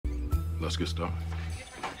let's get started.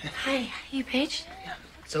 Hi, you Paige? Yeah.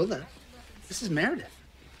 Zola, this is Meredith.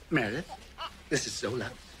 Meredith, this is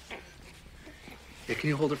Zola. Yeah, can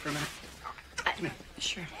you hold her for a minute? Come here.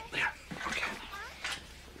 Sure. Yeah, okay.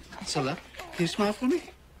 Zola, can you smile for me?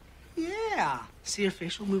 Yeah. See her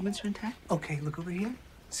facial movements are intact? Okay, look over here.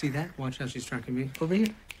 See that? Watch how she's tracking me. Over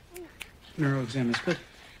here. Neuro exam is good.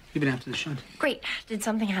 You've been after the shunt. Great. Did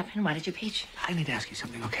something happen? Why did you Paige? I need to ask you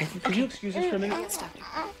something, okay? Could you excuse us for a minute? Yes, doctor.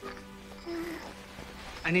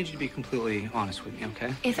 I need you to be completely honest with me,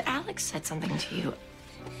 okay? If Alex said something to you...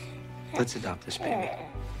 Let's adopt this baby.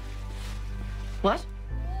 What?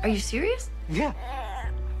 Are you serious? Yeah.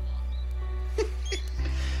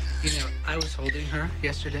 You know, I was holding her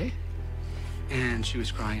yesterday, and she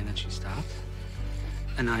was crying, and then she stopped.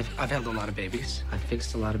 And I've held a lot of babies. I've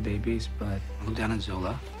fixed a lot of babies, but I looked down at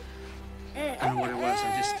Zola. I don't know what it was.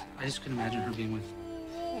 I just couldn't imagine her being with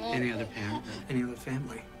any other parent or any other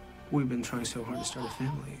family. We've been trying so hard to start a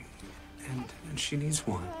family, and she needs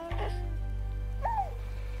one.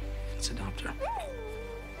 Let's adopt her.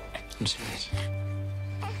 I'm serious.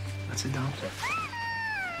 Let's adopt her.